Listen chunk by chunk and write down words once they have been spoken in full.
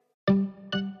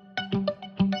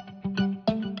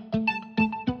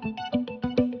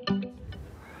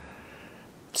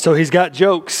So he's got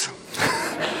jokes.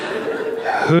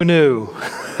 Who knew?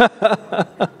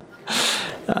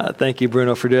 Thank you,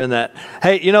 Bruno, for doing that.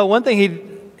 Hey, you know, one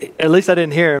thing at least I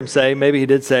didn't hear him say, maybe he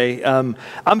did say, I'm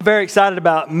very excited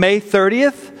about May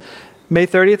 30th. May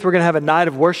 30th, we're going to have a night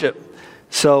of worship.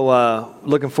 So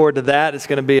looking forward to that. It's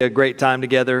going to be a great time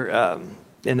together.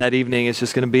 In that evening, it's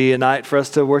just going to be a night for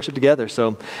us to worship together.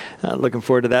 So looking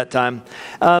forward to that time.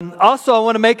 Also, I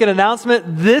want to make an announcement.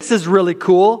 This is really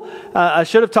cool. I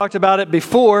should have talked about it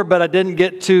before, but I didn't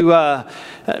get to,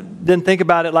 didn't think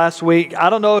about it last week.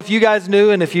 I don't know if you guys knew,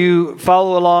 and if you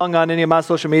follow along on any of my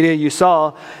social media, you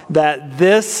saw that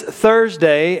this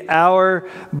Thursday, our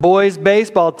boys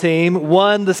baseball team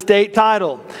won the state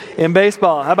title in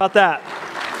baseball. How about that?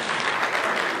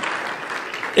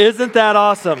 Isn't that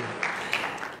awesome?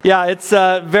 Yeah, it's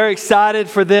very excited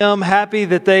for them. Happy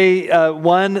that they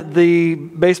won the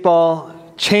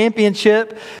baseball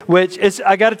championship, which is,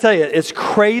 I got to tell you, it's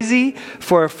crazy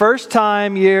for a first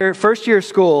year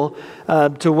school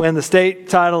to win the state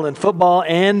title in football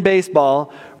and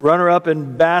baseball, runner up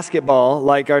in basketball.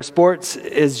 Like, our sports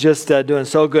is just doing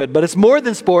so good. But it's more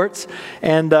than sports,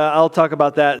 and I'll talk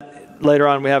about that later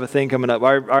on. We have a thing coming up.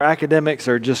 Our academics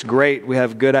are just great. We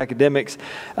have good academics.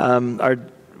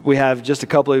 We have just a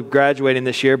couple of graduating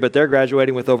this year, but they're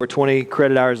graduating with over 20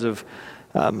 credit hours of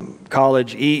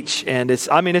college each. And it's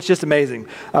just amazing.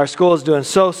 Our school is doing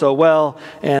so well.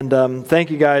 And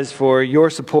thank you guys for your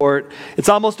support. It's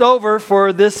almost over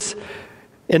for this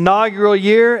inaugural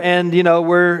year. And, you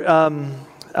know,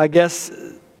 I guess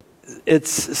it's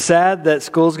sad that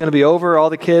school's going to be over. All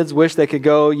the kids wish they could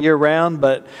go year round,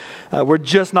 but we're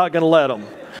just not going to let them.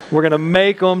 We're going to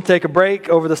make them take a break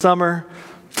over the summer.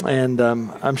 And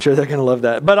I'm sure they're going to love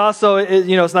that. But also,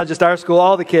 it's not just our school.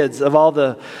 All the kids of all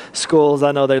the schools,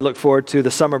 I know they look forward to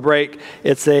the summer break.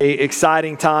 It's a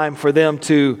exciting time for them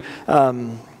to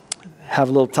have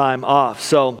a little time off.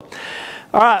 So,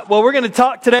 all right. Well, we're going to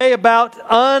talk today about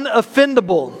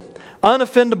unoffendable.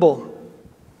 Unoffendable.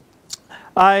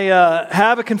 I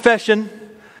have a confession.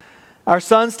 Our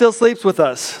son still sleeps with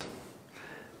us.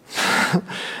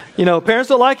 Parents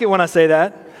don't like it when I say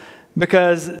that.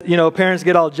 Because, parents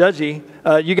get all judgy.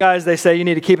 You guys, they say you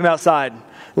need to keep him outside.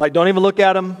 Like, don't even look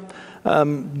at him.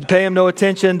 Pay him no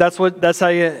attention. That's how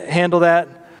you handle that.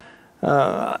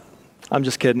 I'm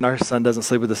just kidding. Our son doesn't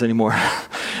sleep with us anymore.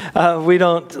 We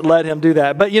don't let him do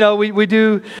that. But, we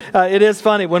do. It is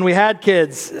funny. When we had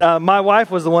kids, my wife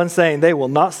was the one saying, they will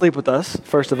not sleep with us,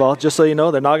 first of all. Just so you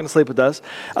know, they're not going to sleep with us.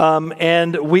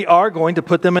 And we are going to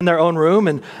put them in their own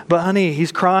room. But, honey,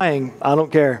 he's crying. I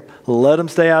don't care. Let them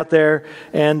stay out there.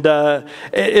 And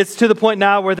it's to the point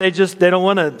now where they don't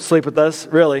want to sleep with us,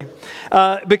 really.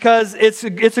 Because it's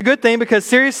a good thing, because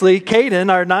seriously,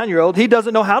 Caden, our 9-year-old, he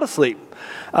doesn't know how to sleep.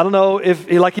 I don't know if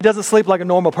he doesn't sleep like a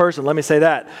normal person. Let me say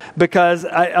that, because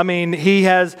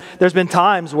there's been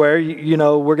times where,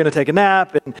 we're going to take a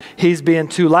nap and he's being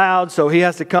too loud. So he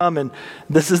has to come, and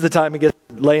this is the time he gets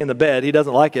to lay in the bed. He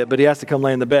doesn't like it, but he has to come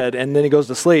lay in the bed, and then he goes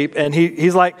to sleep, and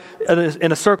he's like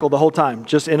in a circle the whole time,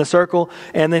 just in a circle.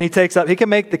 And then he can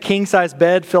make the king size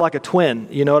bed feel like a twin.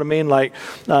 You know what I mean? Like,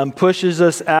 pushes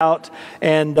us out.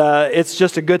 And it's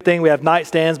just a good thing we have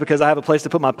nightstands, because I have a place to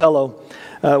put my pillow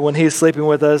when he's sleeping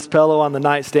with us, pillow on the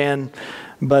nightstand.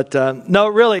 But no,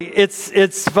 really,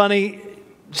 it's funny.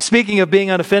 Speaking of being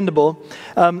unoffendable,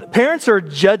 parents are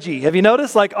judgy. Have you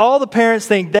noticed? Like, all the parents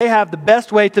think they have the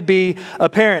best way to be a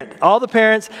parent. All the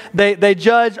parents, they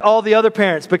judge all the other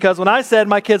parents. Because when I said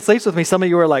my kid sleeps with me, some of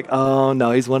you were like, oh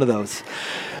no, he's one of those.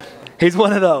 He's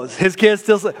one of those. His kids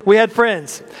still sleep. We had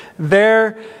friends.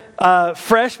 Their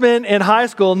freshmen in high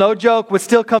school, no joke, would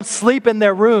still come sleep in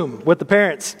their room with the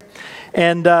parents.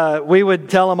 And we would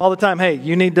tell them all the time, hey,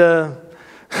 you need to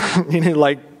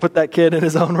put that kid in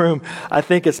his own room. I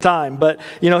think it's time. But,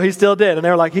 he still did. And they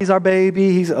were like, he's our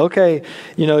baby. He's okay.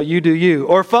 You do you.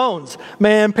 Or phones.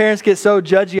 Man, parents get so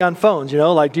judgy on phones.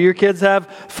 Like, do your kids have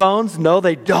phones? No,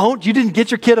 they don't. You didn't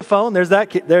get your kid a phone. There's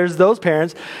those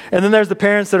parents. And then there's the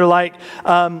parents that are like,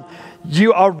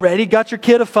 you already got your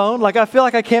kid a phone? Like, I feel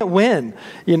like I can't win.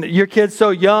 Your kid's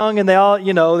so young, and they all,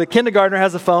 the kindergartner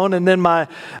has a phone, and then my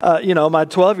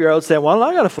 12-year-old saying, well,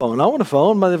 I got a phone. I want a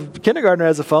phone. My kindergartner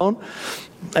has a phone.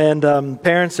 And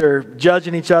parents are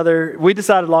judging each other. We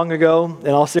decided long ago,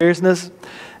 in all seriousness,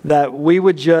 that we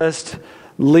would just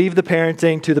leave the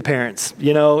parenting to the parents.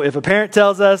 You know, if a parent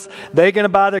tells us they're going to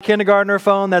buy their kindergartner a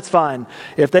phone, that's fine.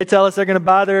 If they tell us they're going to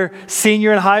buy their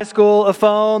senior in high school a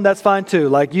phone, that's fine too.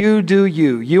 Like, you do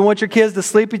you. You want your kids to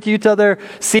sleep with you till they're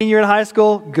senior in high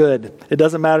school? Good. It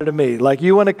doesn't matter to me. Like,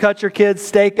 you want to cut your kids'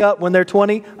 steak up when they're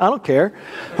 20? I don't care.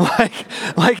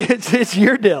 Like it's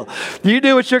your deal. You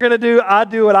do what you're going to do. I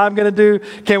do what I'm going to do.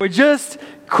 Can we just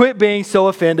quit being so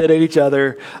offended at each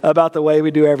other about the way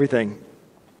we do everything?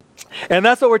 And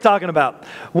that's what we're talking about.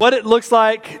 What it looks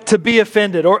like to be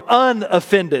offended or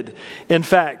unoffended. In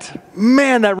fact,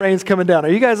 man, that rain's coming down. Are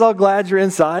you guys all glad you're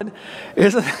inside?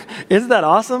 Isn't that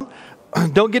awesome?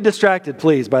 Don't get distracted,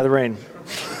 please, by the rain.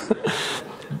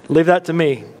 Leave that to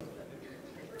me.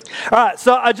 All right,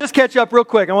 so I just catch you up real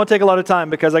quick. I won't take a lot of time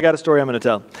because I got a story I'm going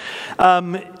to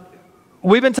tell.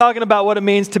 We've been talking about what it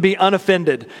means to be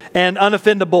unoffended and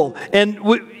unoffendable. And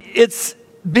it's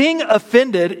being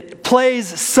offended plays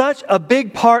such a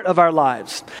big part of our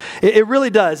lives. It really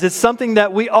does. It's something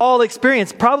that we all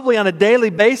experience probably on a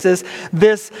daily basis,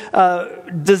 this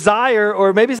desire,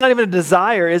 or maybe it's not even a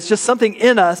desire, it's just something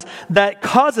in us that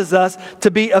causes us to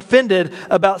be offended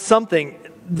about something.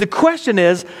 The question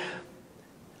is,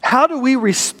 how do we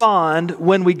respond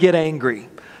when we get angry?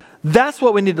 That's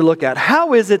what we need to look at.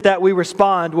 How is it that we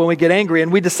respond when we get angry?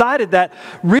 And we decided that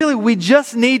really we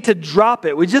just need to drop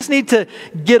it. We just need to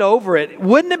get over it.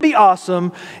 Wouldn't it be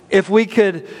awesome if we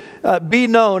could be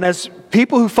known as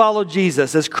people who follow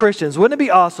Jesus, as Christians? Wouldn't it be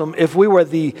awesome if we were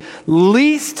the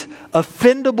least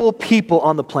offendable people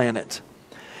on the planet?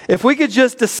 If we could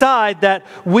just decide that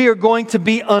we are going to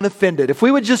be unoffended. If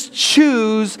we would just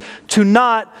choose to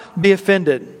not be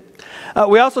offended.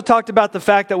 We also talked about the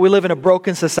fact that we live in a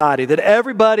broken society, that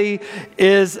everybody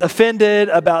is offended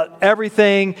about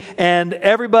everything, and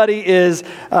everybody is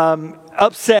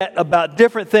upset about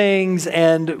different things,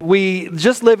 and we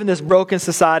just live in this broken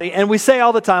society, and we say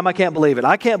all the time, I can't believe it.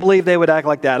 I can't believe they would act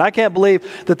like that. I can't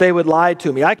believe that they would lie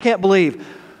to me. I can't believe.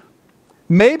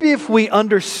 Maybe if we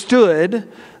understood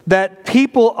that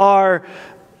people are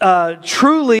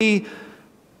truly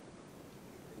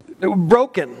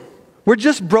broken, we're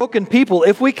just broken people.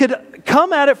 If we could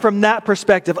come at it from that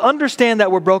perspective, understand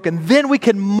that we're broken, then we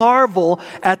can marvel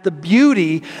at the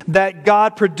beauty that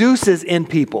God produces in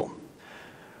people.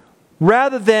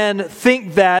 Rather than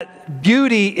think that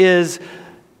beauty is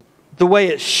the way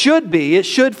it should be. It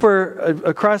should for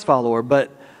a Christ follower,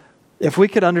 but if we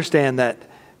could understand that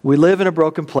we live in a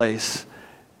broken place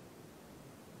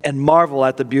and marvel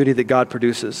at the beauty that God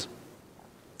produces.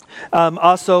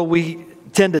 Also, we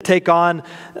tend to take on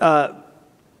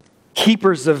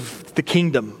keepers of the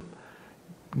kingdom,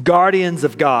 guardians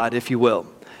of God, if you will.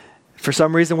 For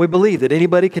some reason, we believe that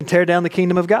anybody can tear down the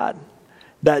kingdom of God.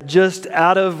 That just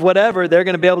out of whatever, they're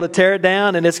going to be able to tear it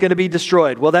down and it's going to be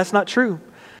destroyed. Well, that's not true.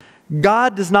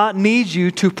 God does not need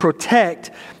you to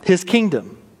protect His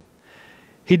kingdom.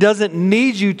 He doesn't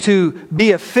need you to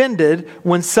be offended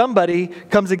when somebody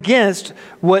comes against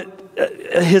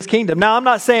His kingdom. Now, I'm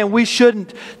not saying we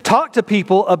shouldn't talk to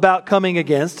people about coming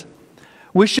against.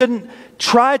 We shouldn't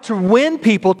try to win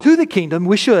people to the kingdom.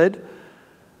 We should.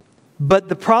 But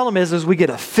the problem is we get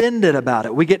offended about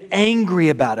it. We get angry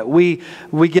about it. We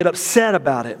get upset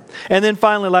about it. And then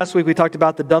finally, last week we talked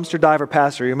about the dumpster diver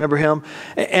pastor. You remember him?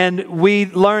 And we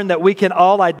learned that we can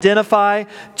all identify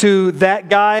to that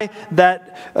guy,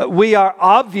 that we are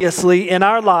obviously in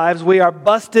our lives, we are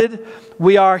busted,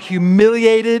 we are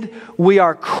humiliated, we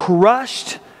are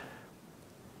crushed,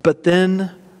 but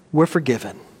then we're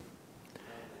forgiven.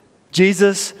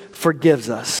 Jesus forgives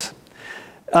us.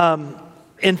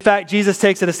 In fact, Jesus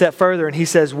takes it a step further and He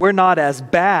says, we're not as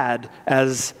bad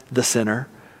as the sinner,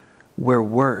 we're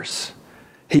worse.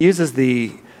 He uses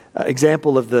the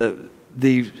example of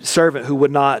the servant who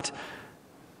would not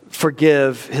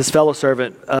forgive his fellow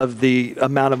servant of the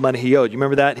amount of money he owed. You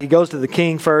remember that? He goes to the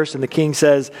king first, and the king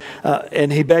says, and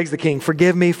he begs the king,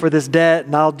 forgive me for this debt,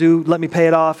 and let me pay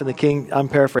it off. And the king, I'm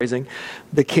paraphrasing,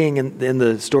 the king in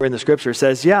the story in the scripture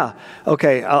says, yeah,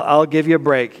 okay, I'll give you a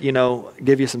break,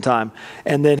 give you some time.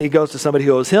 And then he goes to somebody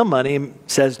who owes him money and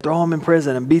says, throw him in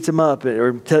prison and beats him up,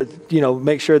 or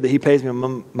make sure that he pays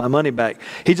me my money back.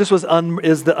 He just is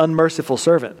the unmerciful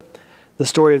servant, the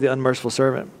story of the unmerciful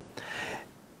servant.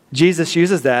 Jesus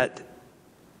uses that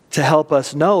to help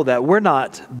us know that we're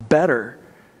not better.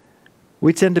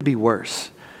 We tend to be worse.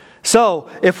 So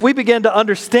if we begin to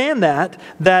understand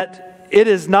that it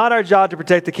is not our job to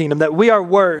protect the kingdom, that we are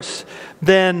worse,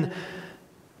 then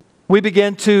we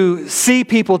begin to see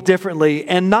people differently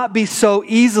and not be so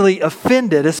easily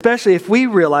offended, especially if we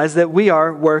realize that we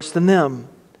are worse than them.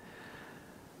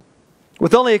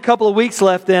 With only a couple of weeks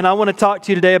left then, I want to talk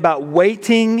to you today about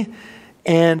waiting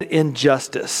and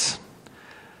injustice.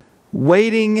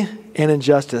 Waiting and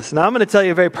injustice. Now I'm going to tell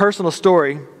you a very personal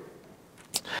story.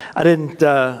 I didn't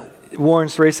warn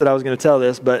Cerise that I was going to tell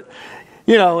this, but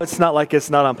it's not like it's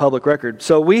not on public record.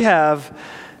 So we have,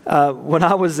 when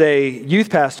I was a youth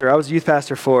pastor, I was a youth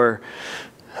pastor for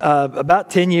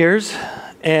about 10 years,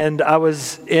 and I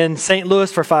was in St.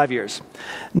 Louis for 5 years.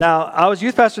 Now, I was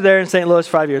youth pastor there in St. Louis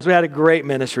for 5 years. We had a great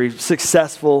ministry,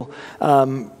 successful.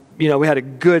 We had a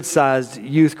good-sized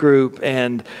youth group,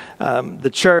 and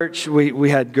the church, we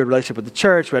had a good relationship with the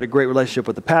church. We had a great relationship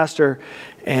with the pastor,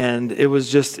 and it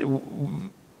was just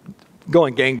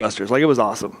going gangbusters. Like, it was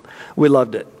awesome. We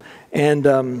loved it.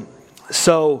 And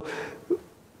so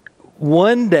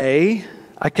one day,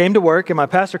 I came to work, and my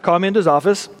pastor called me into his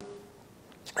office,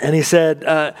 and he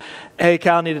said, hey,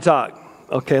 Cal, I need to talk.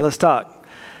 Okay, let's talk.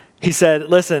 He said,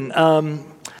 listen,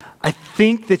 I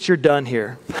think that you're done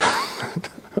here.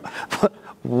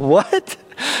 What?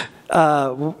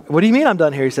 What do you mean I'm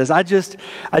done here? He says, I just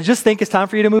think it's time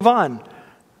for you to move on.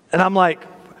 And I'm like,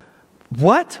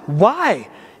 what? Why?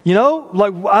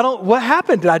 What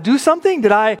happened? Did I do something?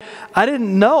 I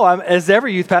didn't know. As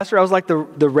every youth pastor, I was like the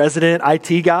resident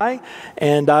IT guy,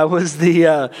 and I was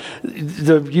the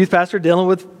youth pastor dealing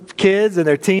with kids and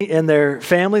their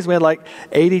families. We had like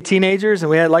 80 teenagers,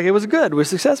 and it was good. We were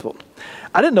successful.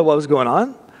 I didn't know what was going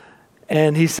on.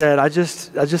 And he said, I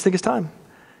just think it's time.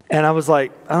 And I was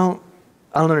like, I don't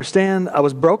understand. I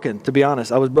was broken, to be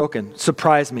honest. I was broken.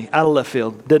 Surprised me, out of left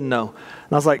field. Didn't know.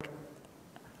 And I was like,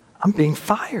 I'm being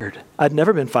fired. I'd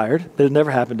never been fired. That had never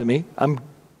happened to me.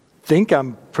 Think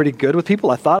I'm pretty good with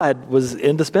people. I thought I was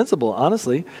indispensable,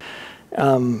 honestly.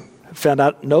 Found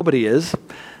out nobody is.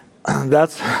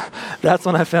 That's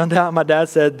when I found out. My dad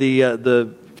said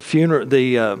the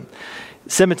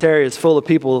cemetery is full of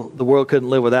people the world couldn't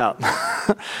live without.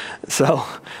 So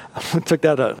I took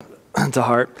that to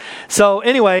heart. So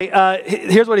anyway,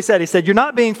 here's what he said. He said, you're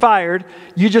not being fired.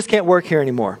 You just can't work here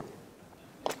anymore.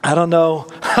 I don't know.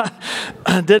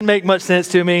 Didn't make much sense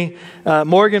to me.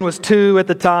 Morgan was 2 at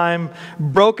the time,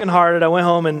 brokenhearted. I went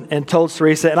home and told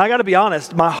Teresa, and I got to be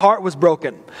honest, my heart was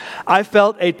broken. I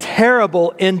felt a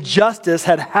terrible injustice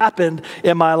had happened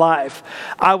in my life.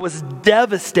 I was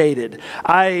devastated.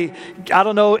 I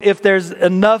don't know if there's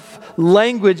enough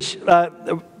language,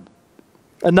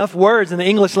 enough words in the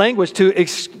English language to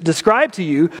describe to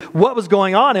you what was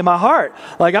going on in my heart.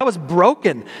 Like, I was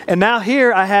broken. And now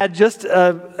here I had just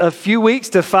a few weeks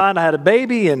to find, I had a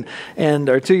baby and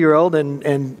our 2-year-old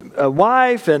and a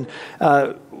wife, and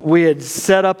we had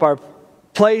set up our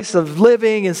place of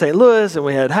living in St. Louis, and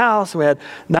we had a house, and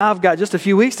now I've got just a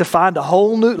few weeks to find a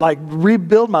whole new,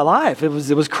 rebuild my life. It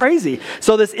was crazy.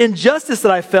 So this injustice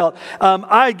that I felt,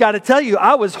 I got to tell you,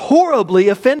 I was horribly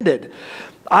offended.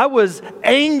 I was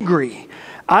angry.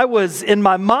 I was, in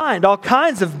my mind, all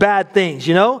kinds of bad things,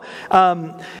 Now,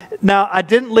 I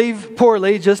didn't leave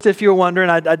poorly, just if you were wondering.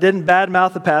 I didn't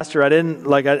badmouth the pastor. I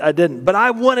didn't. But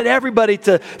I wanted everybody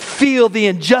to feel the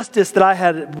injustice that I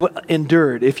had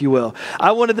endured, if you will.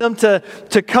 I wanted them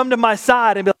to come to my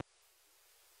side and be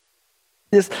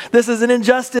like, this is an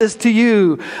injustice to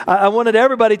you. I wanted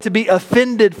everybody to be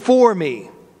offended for me.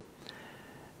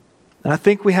 And I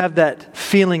think we have that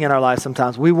feeling in our lives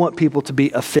sometimes. We want people to be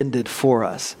offended for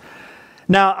us.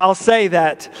 Now, I'll say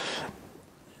that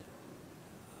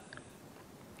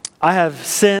I have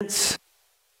since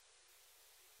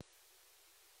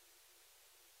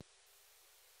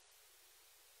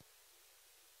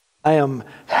I am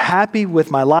happy with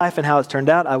my life and how it's turned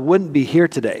out. I wouldn't be here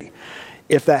today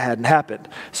if that hadn't happened.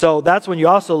 So that's when you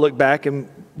also look back, and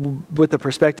with the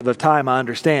perspective of time, I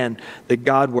understand that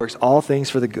God works all things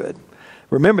for the good.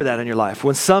 Remember that in your life.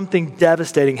 When something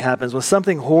devastating happens, when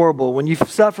something horrible, when you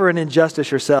suffer an injustice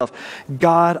yourself,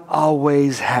 God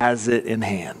always has it in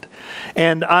hand.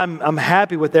 And I'm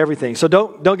happy with everything. So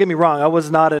don't get me wrong. I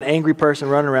was not an angry person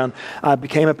running around. I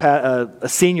became a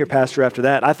senior pastor after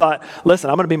that. I thought, listen,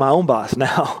 I'm going to be my own boss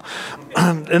now.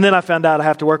 And then I found out I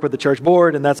have to work with the church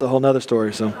board, and that's a whole nother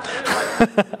story. So,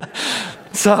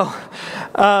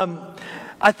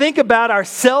 I think about our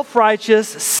self-righteous,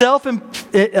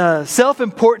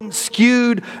 self-important,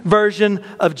 skewed version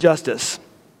of justice.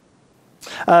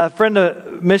 A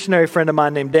missionary friend of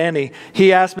mine named Danny,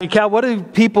 he asked me, Cal, what do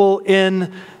people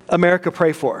in America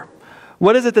pray for?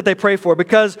 What is it that they pray for?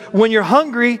 Because when you're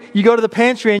hungry, you go to the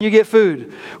pantry and you get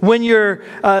food. When you're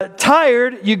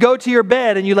tired, you go to your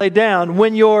bed and you lay down.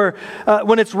 When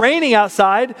it's raining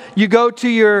outside, you go to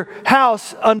your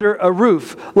house under a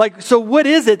roof. So what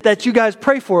is it that you guys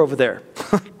pray for over there?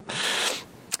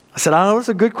 I said, oh, that's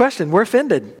a good question. We're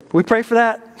offended. We pray for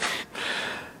that.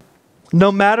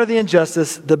 No matter the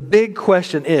injustice, the big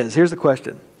question is, here's the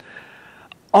question.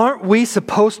 Aren't we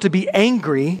supposed to be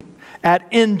angry at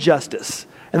injustice?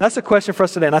 And that's a question for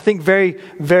us today. And I think very,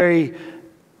 very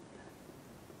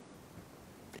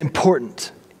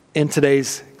important in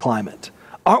today's climate.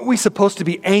 Aren't we supposed to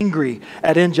be angry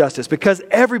at injustice? Because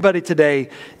everybody today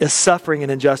is suffering an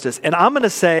injustice. And I'm going to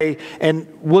say, and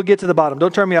we'll get to the bottom.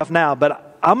 Don't turn me off now,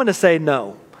 but I'm going to say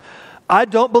no. I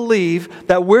don't believe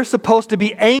that we're supposed to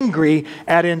be angry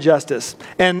at injustice.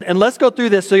 And let's go through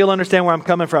this so you'll understand where I'm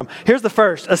coming from. Here's the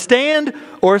first. A stand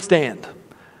or a stand?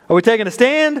 Are we taking a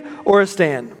stand or a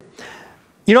stand?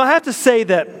 You know, I have to say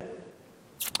that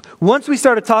once we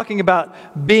started talking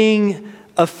about being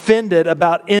offended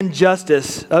about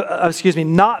injustice,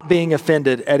 not being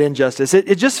offended at injustice,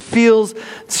 it just feels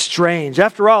strange.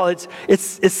 After all, it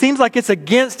seems like it's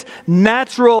against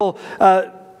natural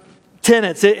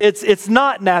tenets. It's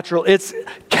not natural. It's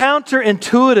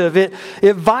counterintuitive.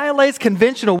 It violates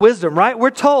conventional wisdom, right?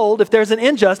 We're told if there's an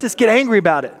injustice, get angry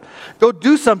about it. Go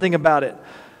do something about it.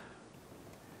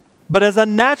 But as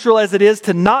unnatural as it is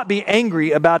to not be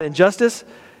angry about injustice,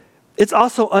 it's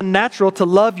also unnatural to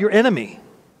love your enemy.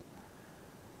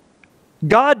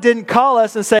 God didn't call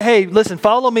us and say, hey, listen,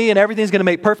 follow me and everything's going to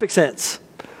make perfect sense.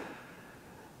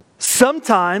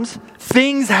 Sometimes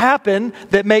things happen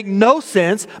that make no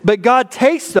sense, but God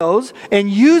takes those and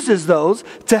uses those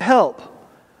to help.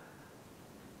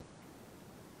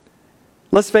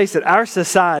 Let's face it, in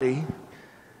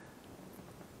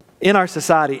our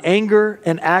society, anger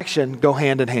and action go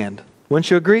hand in hand.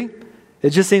 Wouldn't you agree? It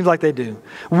just seems like they do.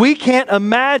 We can't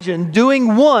imagine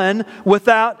doing one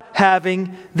without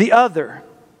having the other.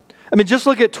 I mean, just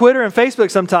look at Twitter and Facebook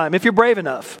sometime, if you're brave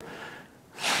enough.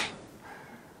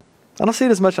 I don't see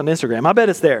it as much on Instagram. I bet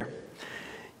it's there.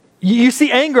 You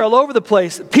see anger all over the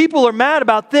place. People are mad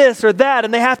about this or that,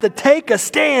 and they have to take a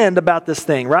stand about this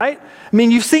thing, right? I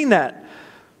mean, you've seen that.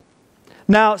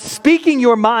 Now, speaking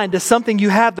your mind is something you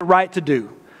have the right to do.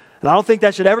 And I don't think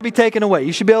that should ever be taken away.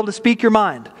 You should be able to speak your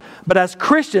mind. But as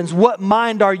Christians, what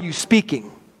mind are you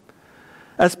speaking?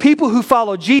 As people who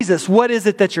follow Jesus, what is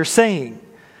it that you're saying?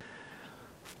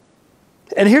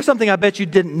 And here's something I bet you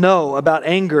didn't know about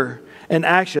anger and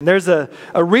action. There's a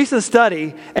recent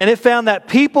study, and it found that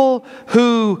people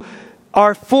who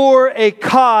are for a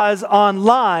cause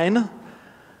online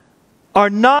are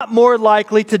not more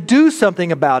likely to do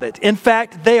something about it. In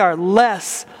fact, they are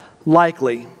less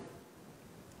likely.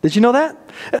 Did you know that?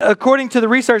 According to the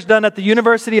research done at the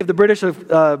University of the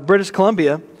British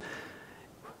Columbia,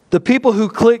 the people who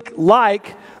click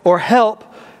like or help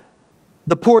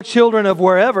the poor children of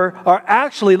wherever are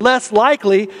actually less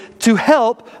likely to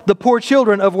help the poor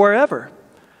children of wherever.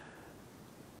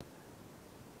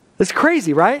 It's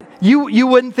crazy, right? You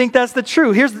wouldn't think that's the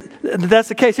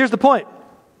case. Here's the point.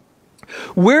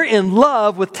 We're in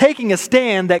love with taking a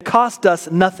stand that cost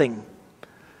us nothing.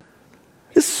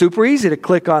 It's super easy to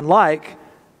click on like,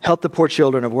 help the poor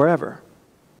children of wherever.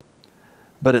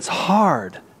 But it's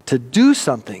hard to do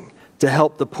something to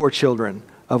help the poor children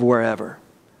of wherever.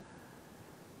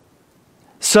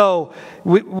 So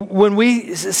when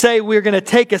we say we're going to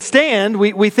take a stand,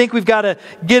 we think we've got to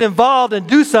get involved and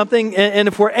do something. And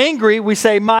if we're angry, we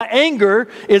say, my anger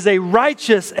is a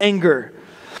righteous anger.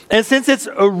 And since it's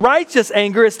a righteous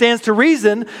anger, it stands to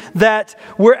reason that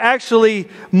we're actually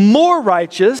more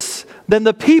righteous than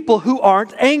the people who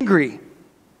aren't angry.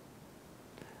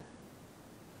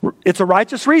 It's a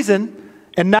righteous reason.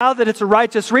 And now that it's a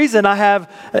righteous reason,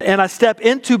 I step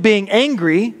into being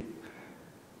angry,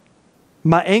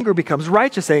 my anger becomes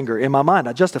righteous anger in my mind.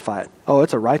 I justify it. Oh,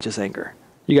 it's a righteous anger.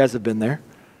 You guys have been there.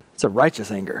 It's a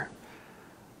righteous anger.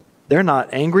 They're not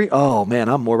angry. Oh man,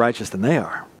 I'm more righteous than they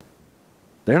are.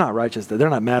 They're not righteous. They're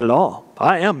not mad at all.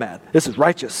 I am mad. This is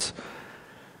righteous.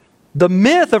 The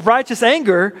myth of righteous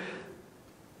anger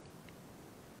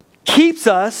keeps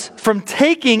us from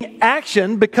taking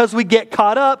action because we get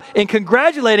caught up in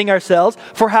congratulating ourselves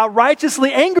for how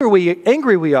righteously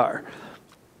angry we are.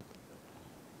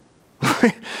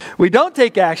 We don't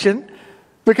take action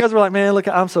because we're like, man, look,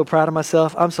 I'm so proud of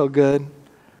myself. I'm so good.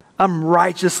 I'm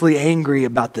righteously angry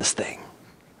about this thing.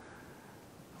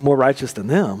 More righteous than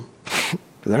them.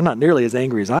 They're not nearly as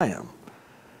angry as I am.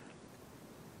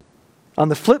 On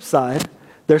the flip side,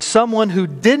 there's someone who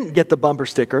didn't get the bumper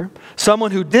sticker,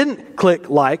 someone who didn't click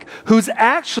like, who's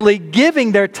actually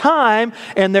giving their time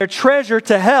and their treasure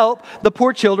to help the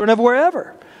poor children of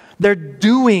wherever. They're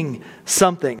doing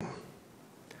something.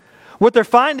 What they're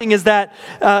finding is that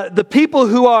the people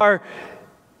who are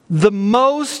The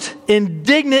most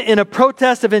indignant in a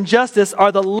protest of injustice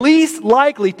are the least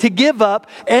likely to give up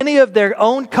any of their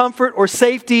own comfort or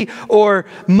safety or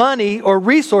money or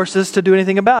resources to do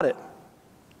anything about it.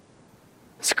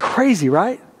 It's crazy,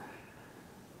 right?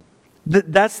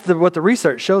 That's what the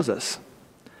research shows us.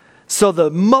 So the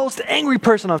most angry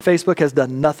person on Facebook has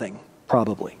done nothing,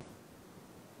 probably.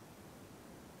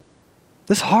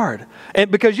 This is hard. And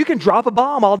because you can drop a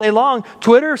bomb all day long.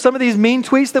 Twitter, some of these mean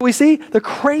tweets that we see, they're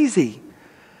crazy.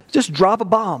 Just drop a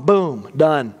bomb. Boom.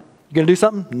 Done. You going to do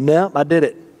something? No, I did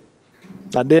it.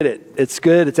 I did it. It's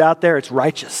good. It's out there. It's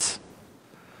righteous.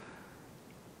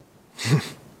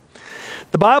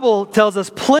 The Bible tells us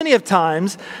plenty of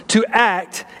times to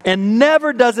act, and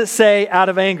never does it say out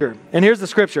of anger. And here's the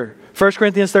scripture. 1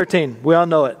 Corinthians 13. We all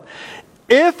know it.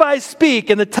 If I speak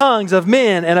in the tongues of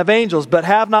men and of angels, but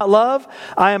have not love,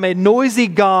 I am a noisy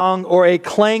gong or a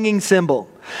clanging cymbal.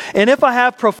 And if I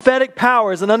have prophetic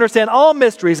powers and understand all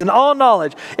mysteries and all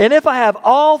knowledge, and if I have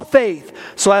all faith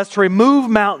so as to remove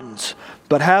mountains,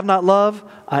 but have not love,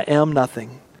 I am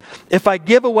nothing. If I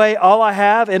give away all I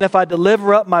have, and if I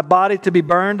deliver up my body to be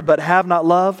burned, but have not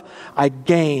love, I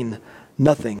gain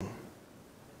nothing.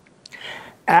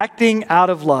 Acting out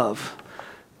of love,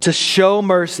 to show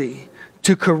mercy,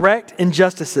 to correct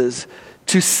injustices,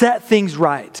 to set things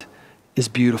right is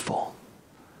beautiful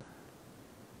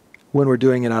when we're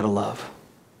doing it out of love.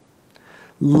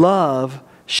 Love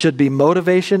should be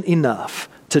motivation enough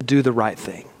to do the right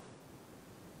thing.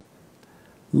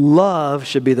 Love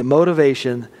should be the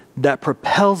motivation that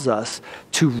propels us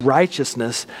to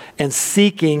righteousness and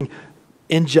seeking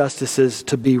injustices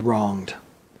to be wronged.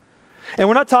 And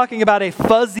we're not talking about a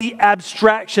fuzzy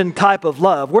abstraction type of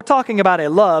love. We're talking about a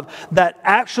love that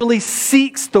actually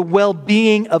seeks the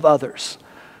well-being of others.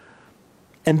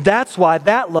 And that's why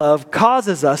that love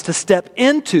causes us to step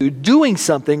into doing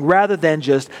something rather than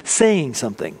just saying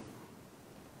something.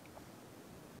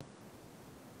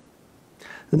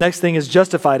 The next thing is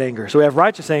justified anger. So we have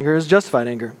righteous anger, is justified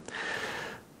anger.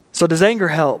 So does anger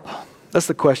help? That's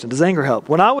the question. Does anger help?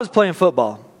 When I was playing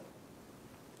football,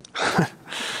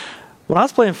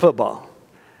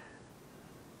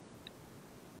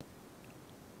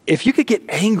 if you could get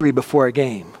angry before a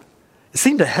game, it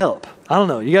seemed to help. I don't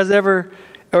know. You guys ever,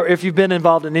 or if you've been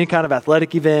involved in any kind of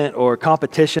athletic event or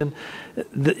competition,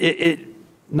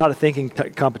 not a thinking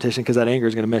competition because that anger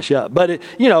is going to mess you up. But,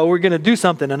 we're going to do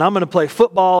something and I'm going to play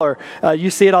football, or you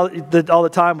see it all the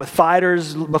time with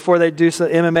fighters before they do some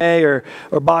MMA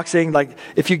or boxing. Like,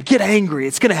 if you get angry,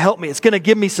 it's going to help me. It's going to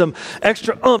give me some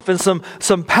extra oomph and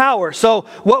some power. So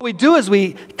what we do is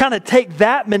we kind of take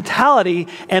that mentality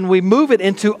and we move it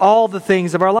into all the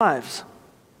things of our lives.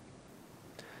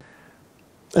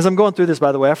 As I'm going through this,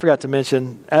 by the way, I forgot to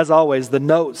mention, as always, the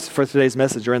notes for today's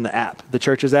message are in the app, the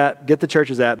Church's app. Get the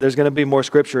Church's app. There's going to be more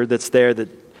scripture that's there that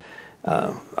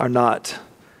are not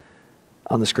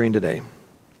on the screen today.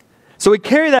 So we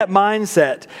carry that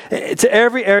mindset to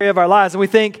every area of our lives, and we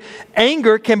think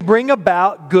anger can bring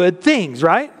about good things,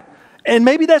 right? And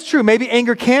maybe that's true. Maybe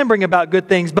anger can bring about good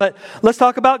things, but let's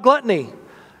talk about gluttony.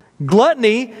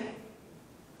 Gluttony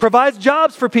provides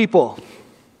jobs for people,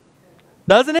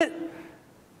 doesn't it?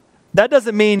 That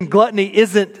doesn't mean gluttony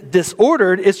isn't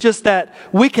disordered. It's just that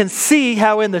we can see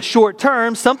how in the short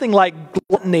term, something like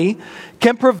gluttony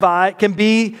can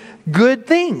be good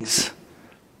things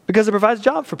because it provides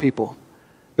jobs for people.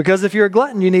 Because if you're a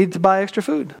glutton, you need to buy extra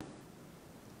food,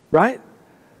 right?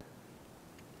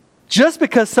 Just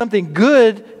because something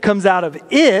good comes out of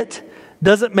it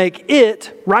doesn't make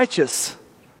it righteous.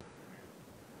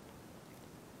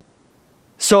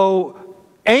 So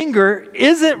anger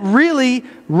isn't really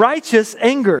righteous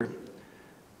anger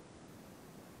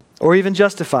or even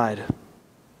justified.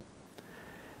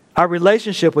 Our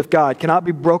relationship with God cannot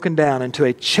be broken down into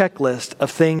a checklist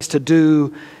of things to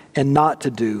do and not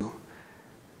to do.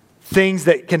 Things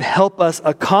that can help us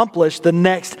accomplish the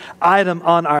next item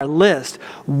on our list.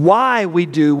 Why we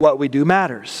do what we do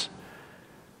matters.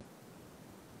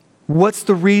 What's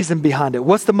the reason behind it?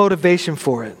 What's the motivation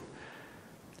for it?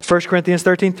 1 Corinthians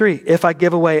 13:3, if I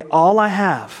give away all I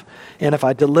have, and if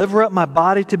I deliver up my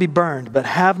body to be burned, but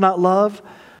have not love,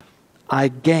 I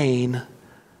gain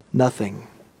nothing.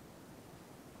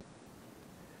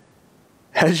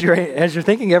 As you're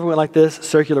thinking everyone like this,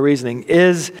 circular reasoning,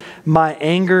 is my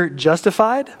anger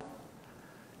justified?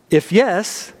 If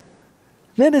yes,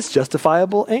 then it's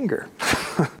justifiable anger.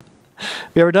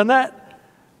 Have you ever done that?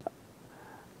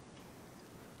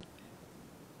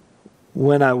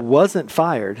 When I wasn't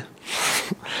fired,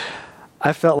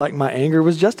 I felt like my anger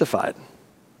was justified.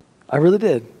 I really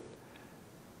did.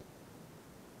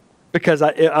 because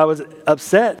I was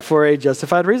upset for a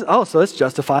justified reason. Oh, so it's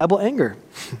justifiable anger.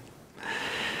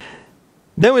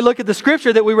 Then we look at the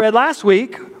scripture that we read last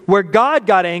week where God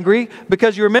got angry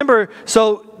because you remember,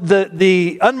 so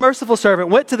the unmerciful servant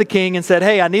went to the king and said,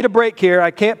 hey, I need a break here.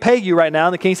 I can't pay you right now.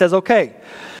 And the king says, okay.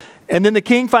 And then the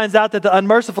king finds out that the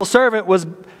unmerciful servant was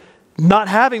not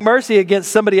having mercy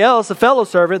against somebody else, a fellow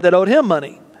servant that owed him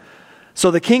money. So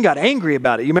the king got angry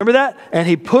about it. You remember that? And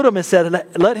he put him and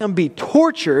said, let him be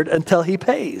tortured until he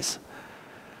pays.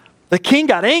 The king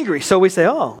got angry. So we say,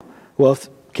 oh, well, if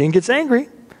the king gets angry,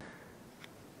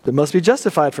 it must be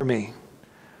justified for me.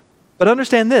 But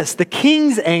understand this, the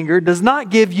king's anger does not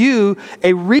give you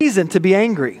a reason to be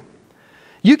angry.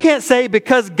 You can't say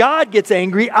because God gets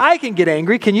angry, I can get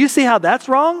angry. Can you see how that's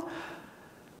wrong?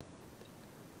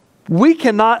 We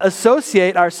cannot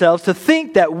associate ourselves to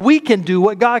think that we can do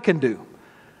what God can do.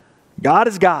 God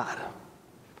is God.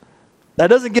 That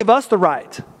doesn't give us the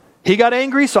right. He got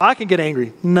angry, so I can get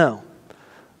angry. No,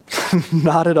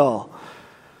 not at all.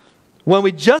 When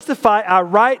we justify our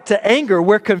right to anger,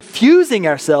 we're confusing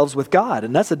ourselves with God,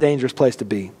 and that's a dangerous place to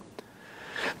be.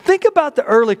 Think about the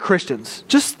early Christians.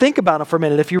 Just think about them for a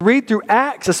minute. If you read through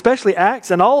Acts, especially Acts,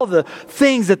 and all of the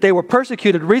things that they were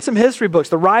persecuted, read some history books.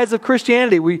 The rise of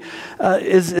Christianity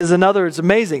is another, it's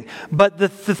amazing. But the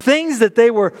things that they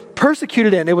were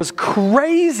persecuted in, it was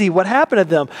crazy what happened to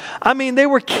them. I mean, they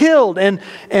were killed and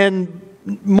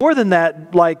more than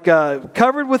that, like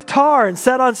covered with tar and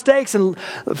set on stakes and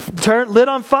lit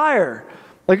on fire.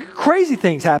 Like crazy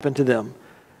things happened to them.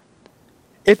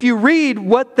 If you read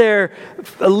what their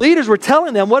leaders were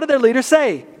telling them, what did their leaders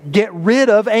say? Get rid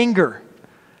of anger.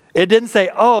 It didn't say,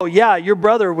 oh yeah, your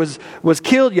brother was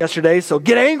killed yesterday, so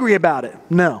get angry about it.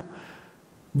 No.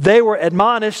 They were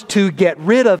admonished to get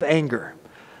rid of anger,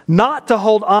 not to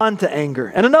hold on to anger.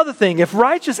 And another thing, if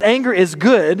righteous anger is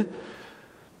good,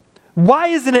 why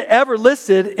isn't it ever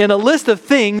listed in a list of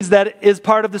things that is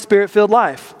part of the Spirit-filled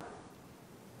life?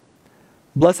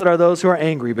 Blessed are those who are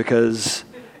angry because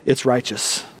it's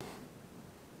righteous.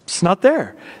 It's not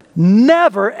there.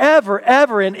 Never, ever,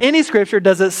 ever in any scripture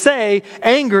does it say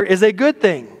anger is a good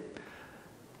thing.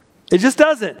 It just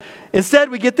doesn't. Instead,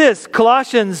 we get this,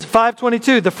 Colossians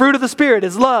 5:22, the fruit of the Spirit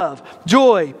is love,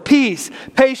 joy, peace,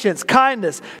 patience,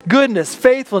 kindness, goodness,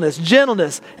 faithfulness,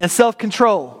 gentleness, and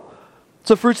self-control.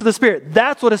 So fruits of the Spirit.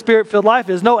 That's what a Spirit-filled life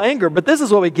is, no anger. But this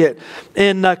is what we get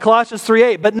in Colossians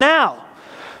 3:8. But now,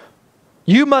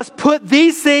 you must put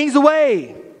these things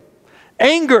away.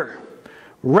 Anger,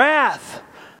 wrath,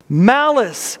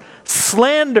 malice,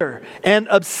 slander, and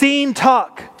obscene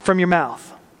talk from your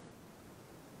mouth.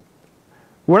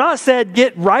 We're not said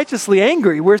get righteously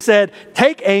angry. We're said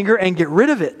take anger and get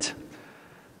rid of it.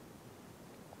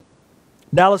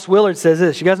 Dallas Willard says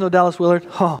this. You guys know Dallas Willard?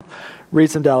 Oh,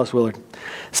 read some Dallas Willard.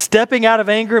 Stepping out of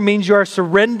anger means you are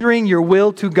surrendering your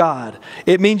will to God.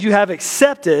 It means you have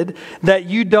accepted that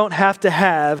you don't have to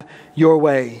have your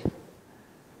way.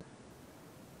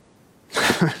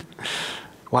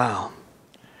 Wow.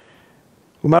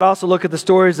 We might also look at the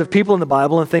stories of people in the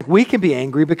Bible and think we can be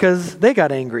angry because they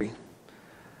got angry.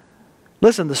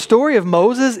 Listen, the story of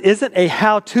Moses isn't a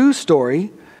how-to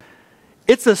story.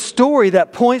 It's a story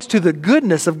that points to the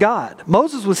goodness of God.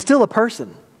 Moses was still a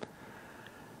person.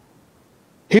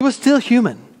 He was still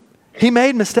human. He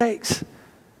made mistakes.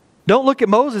 Don't look at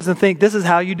Moses and think this is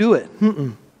how you do it.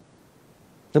 Then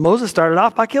Moses started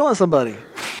off by killing somebody.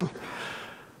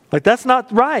 Like that's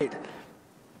not right.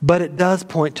 But it does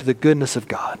point to the goodness of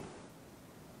God.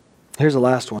 Here's the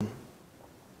last one.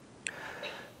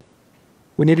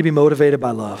 We need to be motivated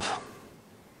by love.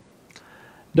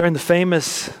 During the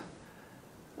famous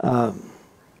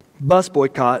bus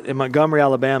boycott in Montgomery,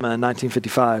 Alabama in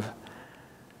 1955,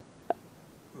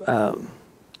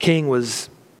 King was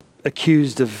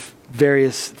accused of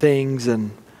various things,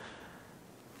 and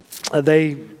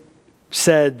they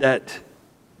said that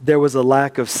there was a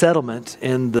lack of settlement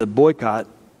in the boycott,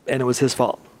 and it was his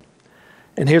fault.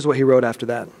 And here's what he wrote after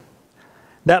that.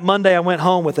 That Monday I went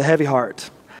home with a heavy heart.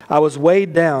 I was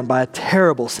weighed down by a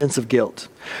terrible sense of guilt,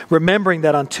 remembering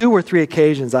that on 2 or 3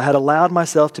 occasions I had allowed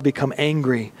myself to become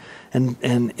angry and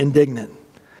indignant.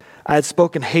 I had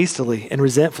spoken hastily and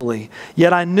resentfully,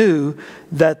 yet I knew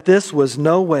that this was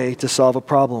no way to solve a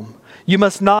problem. You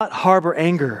must not harbor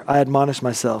anger, I admonished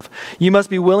myself. You must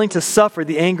be willing to suffer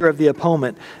the anger of the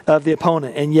opponent,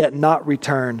 and yet not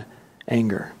return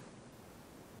anger.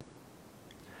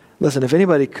 Listen, if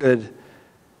anybody could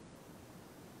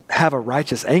have a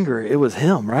righteous anger, it was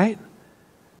him, right?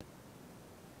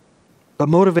 But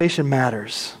motivation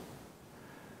matters.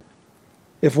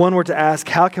 If one were to ask,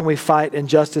 how can we fight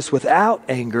injustice without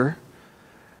anger?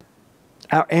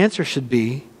 Our answer should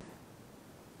be,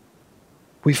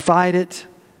 we fight it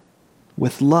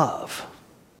with love.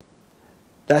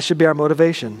 That should be our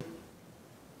motivation.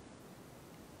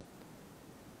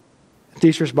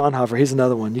 Dietrich Bonhoeffer, he's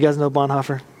another one. You guys know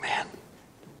Bonhoeffer?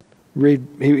 Man,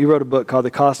 he wrote a book called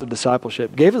The Cost of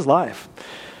Discipleship. Gave his life,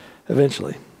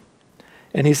 eventually.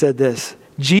 And he said this,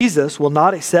 Jesus will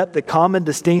not accept the common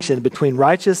distinction between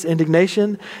righteous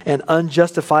indignation and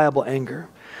unjustifiable anger.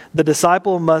 The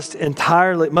disciple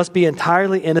must be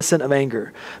entirely innocent of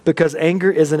anger, because anger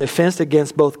is an offense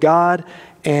against both God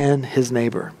and his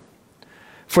neighbor.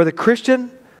 For the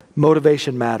Christian,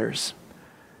 motivation matters.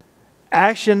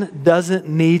 Action doesn't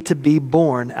need to be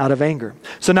born out of anger.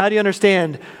 So now do you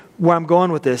understand where I'm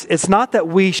going with this? It's not that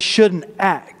we shouldn't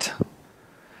act.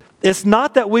 It's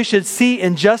not that we should see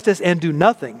injustice and do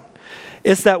nothing.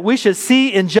 It's that we should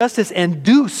see injustice and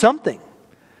do something.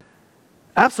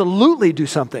 Absolutely do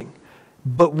something.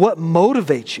 But what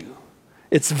motivates you?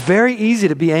 It's very easy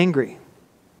to be angry.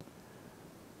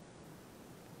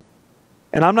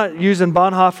 And I'm not using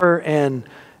Bonhoeffer and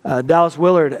Dallas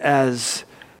Willard as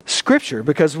scripture,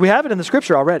 because we have it in the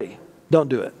scripture already. Don't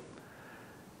do it.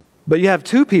 But you have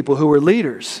two people who were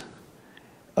leaders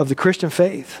of the Christian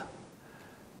faith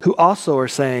who also are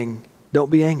saying, don't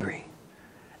be angry.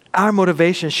 Our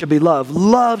motivation should be love.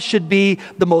 Love should be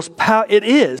it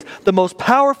is the most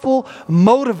powerful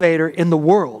motivator in the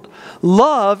world.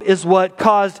 Love is what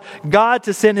caused God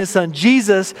to send his son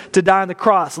Jesus to die on the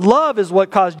cross. Love is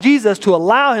what caused Jesus to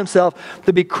allow himself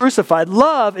to be crucified.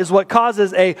 Love is what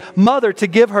causes a mother to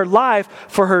give her life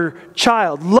for her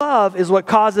child. Love is what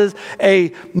causes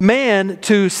a man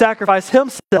to sacrifice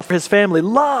himself for his family.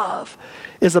 Love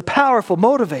is a powerful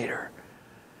motivator.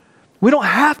 We don't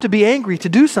have to be angry to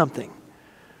do something.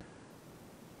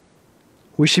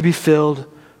 We should be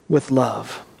filled with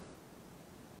love.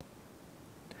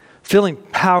 Feeling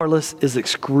powerless is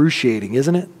excruciating,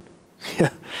 isn't it?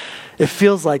 Yeah. It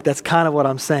feels like that's kind of what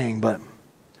I'm saying, but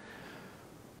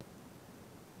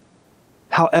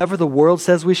however the world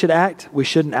says we should act, we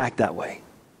shouldn't act that way.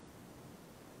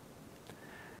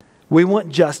 We want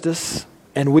justice,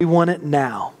 and we want it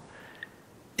now.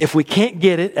 If we can't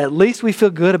get it, at least we feel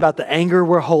good about the anger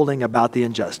we're holding about the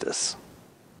injustice.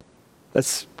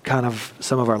 That's kind of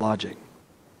some of our logic.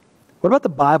 What about the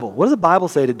Bible? What does the Bible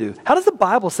say to do? How does the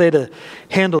Bible say to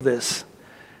handle this?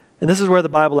 And this is where the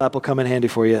Bible app will come in handy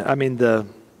for you. I mean, the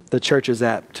church's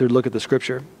app, to look at the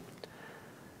scripture.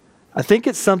 I think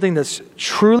it's something that's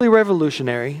truly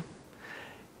revolutionary,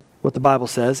 what the Bible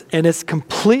says, and it's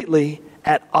completely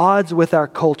at odds with our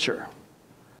culture.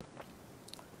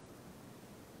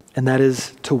 And that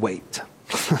is to wait.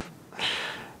 It's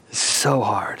so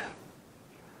hard.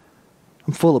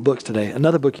 I'm full of books today.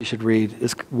 Another book you should read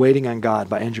is Waiting on God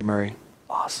by Andrew Murray.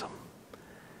 Awesome.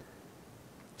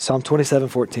 Psalm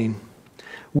 27:14.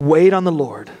 Wait on the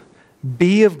Lord.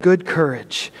 Be of good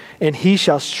courage, and he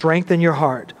shall strengthen your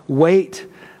heart. Wait,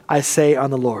 I say,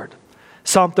 on the Lord.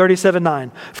 Psalm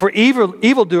 37:9. For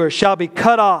evildoers shall be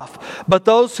cut off, but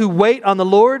those who wait on the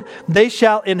Lord, they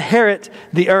shall inherit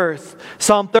the earth.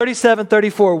 Psalm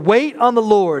 37:34. Wait on the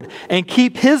Lord and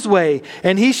keep his way,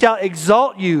 and he shall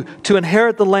exalt you to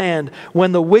inherit the land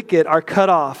when the wicked are cut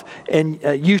off, and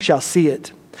you shall see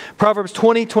it. Proverbs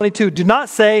 20:22. Do not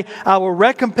say, I will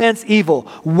recompense evil.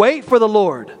 Wait for the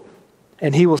Lord,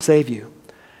 and he will save you.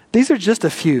 These are just a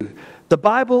few. The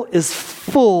Bible is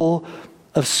full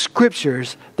of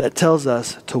scriptures that tells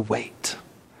us to wait.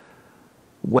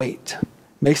 Wait.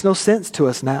 Makes no sense to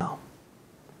us now.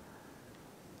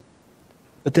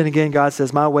 But then again, God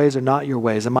says, my ways are not your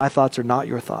ways, and my thoughts are not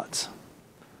your thoughts.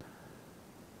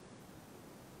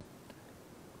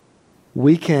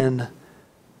 We can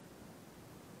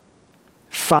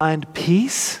find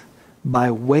peace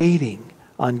by waiting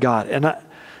on God. And I'm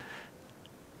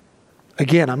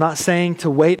not saying to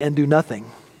wait and do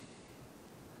nothing.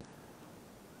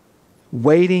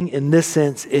 Waiting in this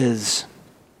sense is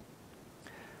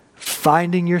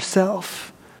finding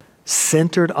yourself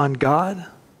centered on God,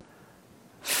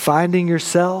 finding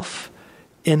yourself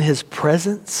in his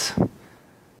presence,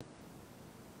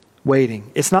 waiting.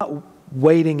 It's not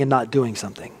waiting and not doing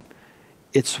something.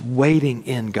 It's waiting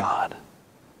in God.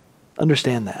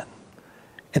 Understand that.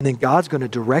 And then God's going to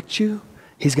direct you.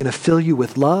 He's going to fill you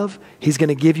with love. He's going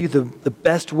to give you the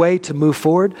best way to move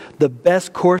forward, the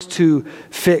best course to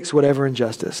fix whatever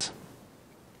injustice.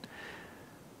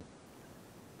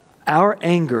 Our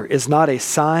anger is not a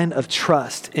sign of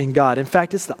trust in God. In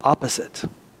fact, it's the opposite.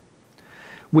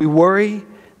 We worry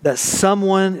that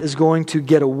someone is going to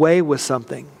get away with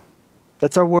something.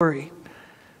 That's our worry.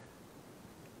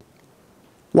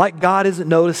 Like God isn't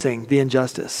noticing the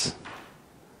injustice.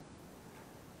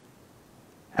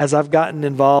 as I've gotten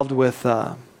involved with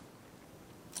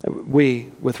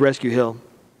Rescue Hill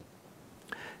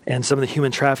and some of the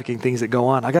human trafficking things that go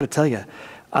on, I got to tell you,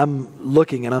 I'm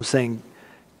looking and I'm saying,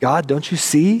 God, don't you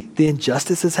see the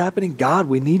injustice that's happening? God,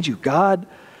 we need you. God,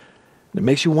 it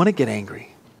makes you want to get angry.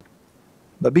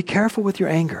 But be careful with your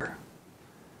anger.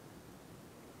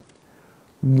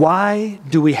 Why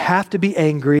do we have to be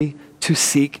angry to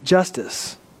seek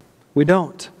justice? We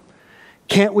don't.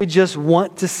 Can't we just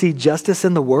want to see justice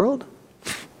in the world?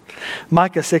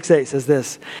 Micah 6:8 says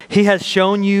this, He has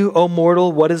shown you, O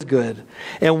mortal, what is good.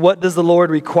 And what does the Lord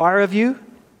require of you?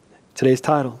 Today's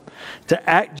title. To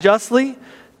act justly,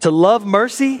 to love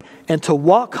mercy, and to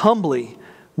walk humbly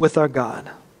with our God.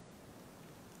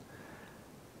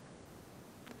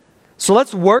 So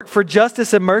let's work for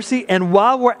justice and mercy. And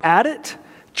while we're at it,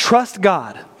 trust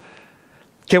God.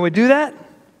 Can we do that?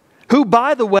 Who,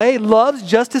 by the way, loves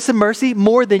justice and mercy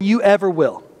more than you ever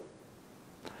will.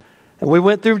 And we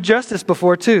went through justice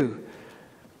before too.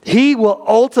 He will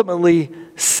ultimately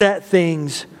set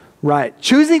things right.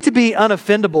 Choosing to be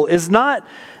unoffendable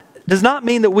does not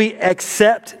mean that we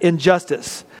accept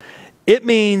injustice. It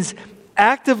means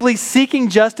actively seeking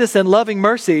justice and loving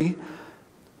mercy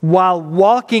while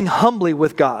walking humbly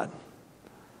with God.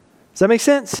 Does that make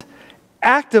sense?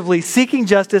 Actively seeking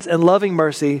justice and loving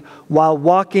mercy while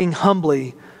walking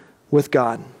humbly with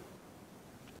God.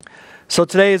 So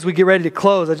today, as we get ready to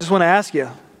close, I just want to ask you,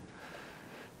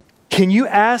 can you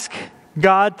ask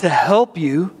God to help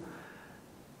you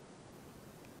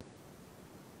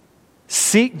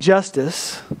seek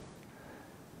justice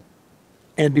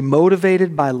and be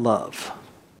motivated by love?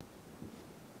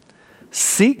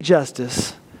 Seek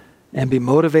justice and be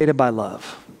motivated by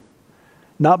love.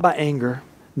 Not by anger,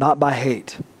 not by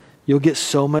hate. You'll get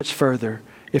so much further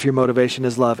if your motivation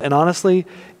is love. And honestly,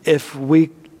 if we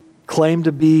claim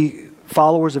to be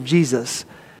followers of Jesus,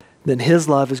 then His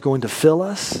love is going to fill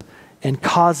us and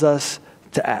cause us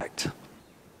to act.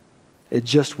 It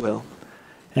just will.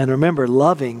 And remember,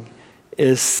 loving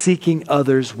is seeking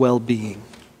others' well-being.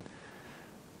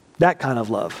 That kind of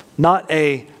love. Not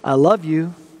I love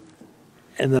you,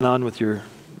 and then on with your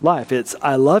life. It's,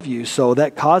 I love you, so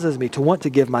that causes me to want to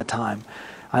give my time.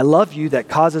 I love you, that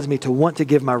causes me to want to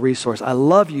give my resource. I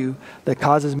love you, that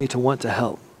causes me to want to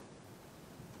help.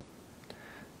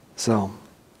 So,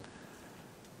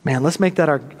 man, let's make that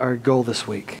our goal this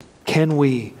week. Can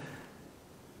we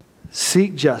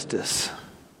seek justice,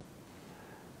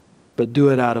 but do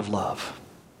it out of love?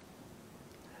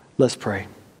 Let's pray.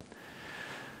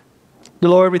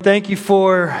 Lord, we thank you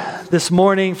for this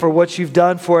morning, for what you've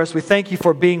done for us. We thank you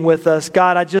for being with us.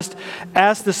 God, I just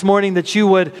ask this morning that you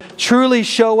would truly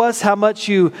show us how much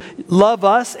you love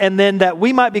us, and then that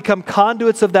we might become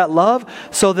conduits of that love,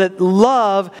 so that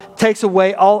love takes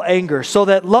away all anger, so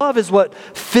that love is what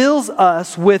fills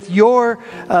us with your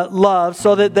love,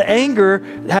 so that the anger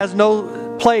has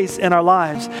no place in our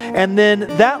lives. And then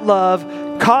that love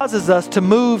causes us to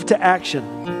move to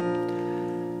action.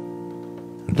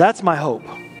 That's my hope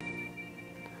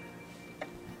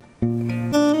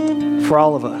for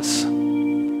all of us.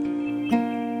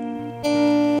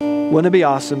 Wouldn't it be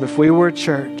awesome if we were a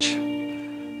church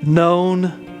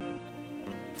known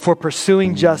for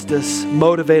pursuing justice,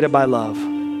 motivated by love?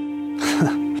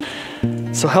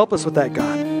 So help us with that,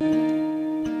 God.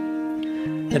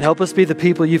 And help us be the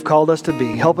people you've called us to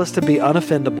be. Help us to be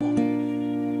unoffendable.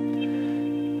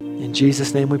 In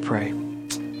Jesus' name we pray.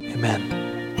 Amen.